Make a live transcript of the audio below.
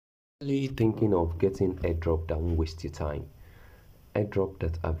Really thinking of getting airdrop that won't waste your time, airdrop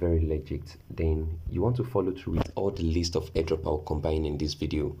that are very legit, then you want to follow through with all the list of airdrop I'll combine in this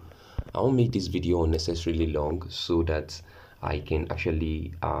video. I won't make this video unnecessarily long so that I can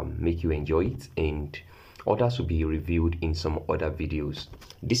actually make you enjoy it, and others will be reviewed in some other videos.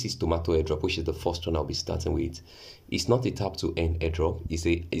 This is tomato airdrop, which is the first one I'll be starting with. It's not a tap to earn airdrop.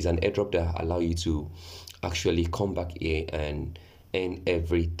 It's an airdrop that allow you to actually come back here and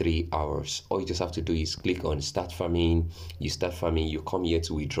every 3 hours. All you just have to do is click on start farming. You start farming, you come here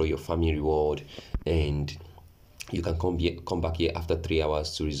to withdraw your farming reward, and you can come back here after 3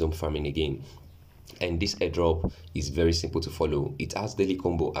 hours to resume farming again. And this airdrop is very simple to follow. It has daily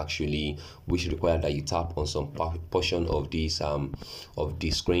combo actually, which require that you tap on some portion of this of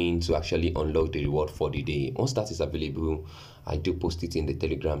the screen to actually unlock the reward for the day. Once that is available, I do post it in the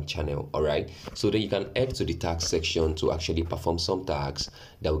Telegram channel. All right, so then you can head to the tags section to actually perform some tags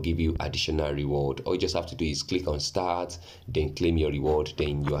that will give you additional reward. All you just have to do is click on start, then claim your reward,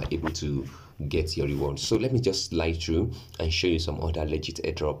 then you are able to get your reward. So let me just slide through and show you some other legit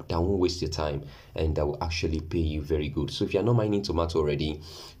airdrop that won't waste your time and that will actually pay you very good. So if you're not mining tomato already,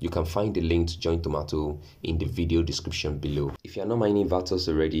 you can find the link to join tomato in the video description below. If you're not mining Vertus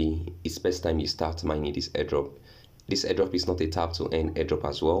already, it's best time you start mining this airdrop. This airdrop is not a tap to earn airdrop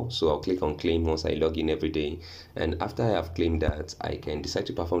as well, so I'll click on claim once I log in every day, and after I have claimed that, I can decide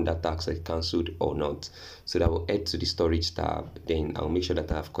to perform that task I cancelled or not. So that will head to the storage tab, then I'll make sure that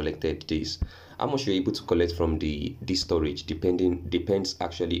I have collected this. How much you're able to collect from this storage depends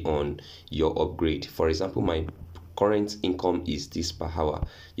actually on your upgrade. For example, my current income is this per hour.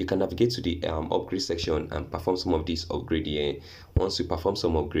 You can navigate to the upgrade section and perform some of this upgrade here. Once you perform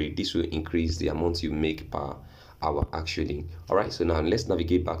some upgrade, this will increase the amount you make per hour actually. All right, so now let's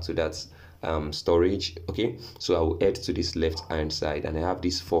navigate back to that storage. Okay, so I will head to this left hand side and I have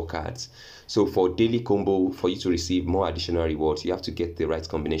these 4 cards. So for daily combo, for you to receive more additional rewards, you have to get the right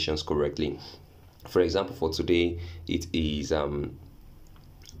combinations correctly. For example, for today it is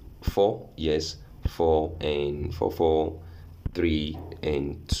 4, yes, 4 and 4 4 3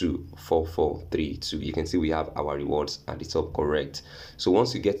 and 2, 4 4 3 2. You can see we have our rewards at the top correct. So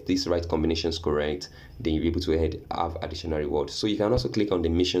once you get these right combinations correct, then you'll be able to have additional rewards. So you can also click on the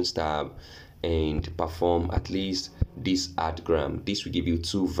missions tab and perform at least this ad gram. This will give you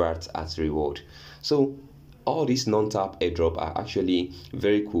 2 Vertus as reward. So all these non-tap airdrop are actually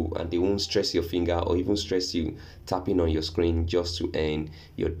very cool, and they won't stress your finger or even stress you tapping on your screen just to earn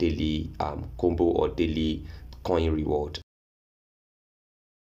your daily combo or daily coin reward.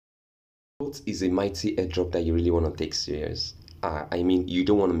 Is a mighty airdrop that you really want to take serious. I mean, you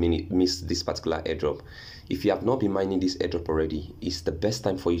don't want to miss this particular airdrop. If you have not been mining this airdrop already, it's the best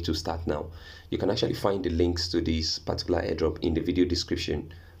time for you to start now. You can actually find the links to this particular airdrop in the video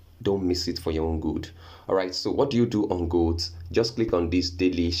description. Don't miss it for your own good. All right, so what do you do on goats? Just click on this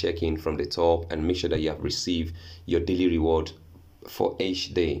daily check-in from the top and make sure that you have received your daily reward for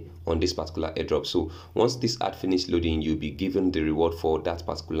each day on this particular airdrop. So once this ad finished loading, you'll be given the reward for that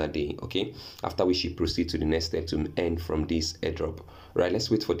particular day. Okay, after which you proceed to the next step to earn from this airdrop. Right,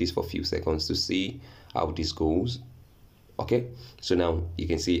 let's wait for this for a few seconds to see how this goes. Okay, so now you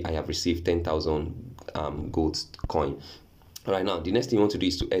can see I have received 10,000 gold coin. All right, now the next thing you want to do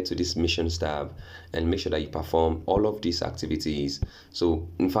is to head to this missions tab and make sure that you perform all of these activities. So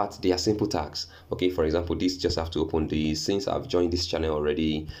in fact, they are simple tasks. Okay, for example, this just have to open these. Since I've joined this channel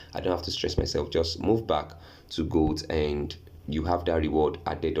already, I don't have to stress myself. Just move back to gold and you have that reward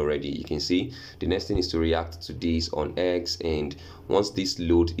added already. You can see the next thing is to react to this on X, and once this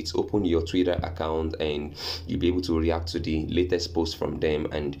loads, it's open your Twitter account and you'll be able to react to the latest post from them,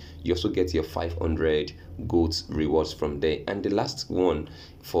 and you also get your 500 gold rewards from there. And the last one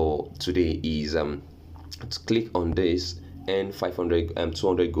for today is to click on this and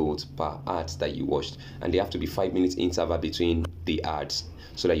 200 gold per ad that you watched, and they have to be 5 minutes interval between the ads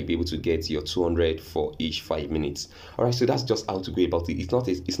so that you'll be able to get your 200 for each 5 minutes. All right, so that's just how to go about it. It's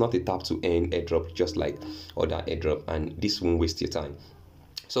not a tap to earn airdrop just like other airdrop, and this won't waste your time.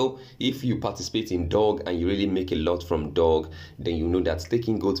 So if you participate in dog and you really make a lot from dog, then you know that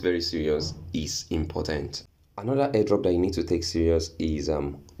taking goats very serious is important. Another airdrop that you need to take serious is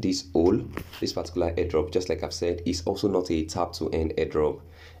this particular airdrop, just like I've said, is also not a tap to earn airdrop,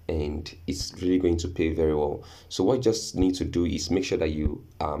 and it's really going to pay very well. So what you just need to do is make sure that you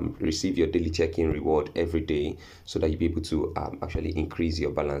receive your daily check-in reward every day so that you'll be able to actually increase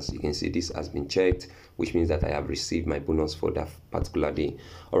your balance. You can see this has been checked, which means that I have received my bonus for that particular day.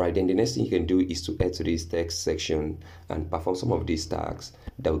 All right, then the next thing you can do is to head to this text section and perform some of these tasks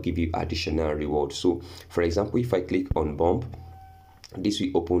that will give you additional reward. So for example, if I click on bump, This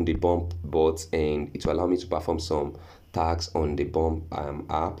will open the bump bot and it will allow me to perform some tags on the bump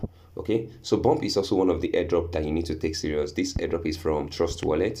app. Okay, so bump is also one of the airdrop that you need to take serious. This airdrop is from Trust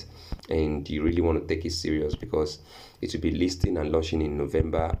Wallet and you really want to take it serious because it will be listing and launching in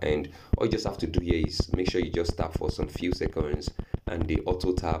November, and all you just have to do here is make sure you just tap for some few seconds and the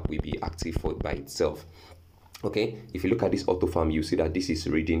auto tap will be active by itself. Okay, if you look at this auto farm, you see that this is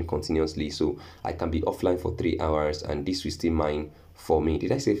reading continuously, so I can be offline for 3 hours and this will still mine for me.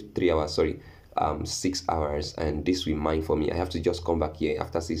 Did I say 3 hours? Sorry, 6 hours, and this will mine for me. I have to just come back here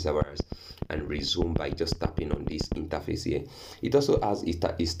after 6 hours and resume by just tapping on this interface here. It also has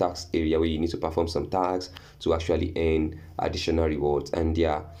its tax area where you need to perform some tags to actually earn additional rewards, and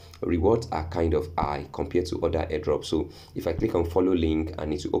their rewards are kind of high compared to other airdrops. So if I click on follow link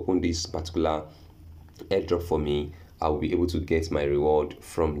and it will open this particular airdrop for me, I'll be able to get my reward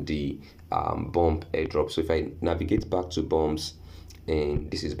from the bump airdrop. So if I navigate back to bumps, and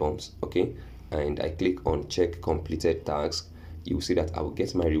this is bumps, okay, and I click on check completed tasks, you will see that I will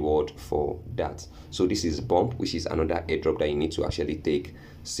get my reward for that. So this is bump, which is another airdrop that you need to actually take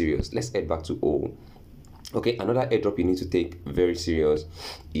serious. Let's head back to O. Okay, another airdrop you need to take very serious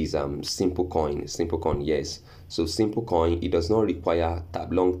is simple coin. Yes, so simple coin, it does not require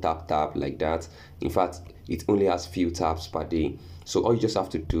long tap like that. In fact, it only has few taps per day. So all you just have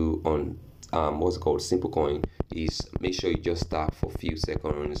to do on what's it called, simple coin, is make sure you just tap for few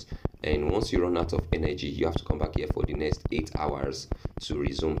seconds, and once you run out of energy you have to come back here for the next 8 hours to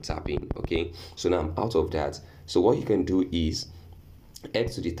resume tapping. Okay, so now I'm out of that. So what you can do is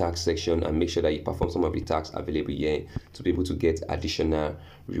head to the tax section and make sure that you perform some of the tax available here to be able to get additional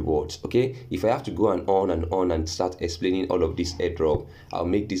rewards. Okay, if I have to go on and start explaining all of this airdrop, I'll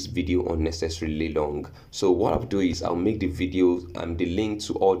make this video unnecessarily long. So what I'll do is I'll make the video and the link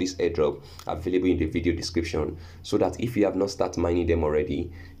to all this airdrop available in the video description, so that if you have not started mining them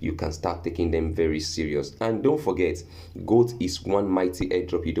already, you can start taking them very serious. And don't forget, goat is one mighty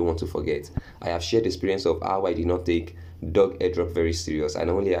airdrop you don't want to forget. I have shared the experience of how I did not take dog airdrop very serious and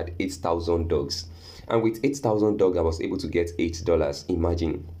I only had 8,000 dogs, and with 8,000 dogs I was able to get $8.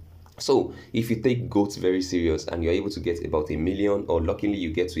 Imagine. So if you take goats very serious and you're able to get about 1 million, or luckily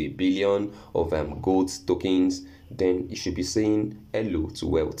you get to 1 billion of goats tokens, then you should be saying hello to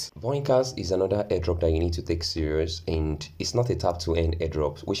wealth. Boinkers is another airdrop that you need to take serious, and it's not a tap to earn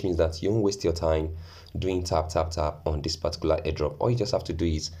airdrop, which means that you won't waste your time doing tap on this particular airdrop. All you just have to do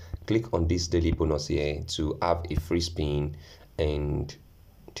is click on this daily bonus here to have a free spin. And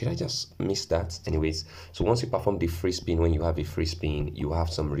did I just miss that? Anyways, so once you perform the free spin, when you have a free spin, you have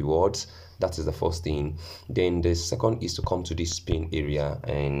some rewards. That is the first thing. Then the second is to come to this spin area,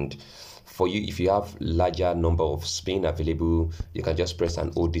 and for you, if you have larger number of spin available, you can just press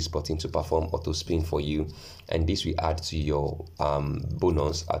and hold this button to perform auto spin for you, and this will add to your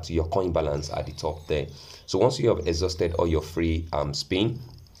bonus, to your coin balance at the top there. So once you have exhausted all your free spin,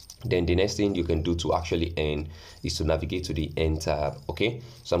 then the next thing you can do to actually earn is to navigate to the end tab. Okay,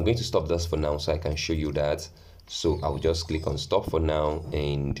 so I'm going to stop this for now so I can show you that. So I'll just click on stop for now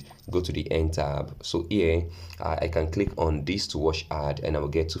and go to the end tab. So here I can click on this to watch ad and I will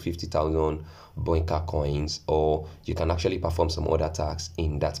get to 50,000 Boinker coins, or you can actually perform some other tasks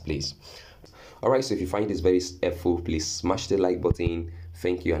in that place. Alright, so if you find this very helpful, please smash the like button.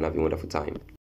 Thank you and have a wonderful time.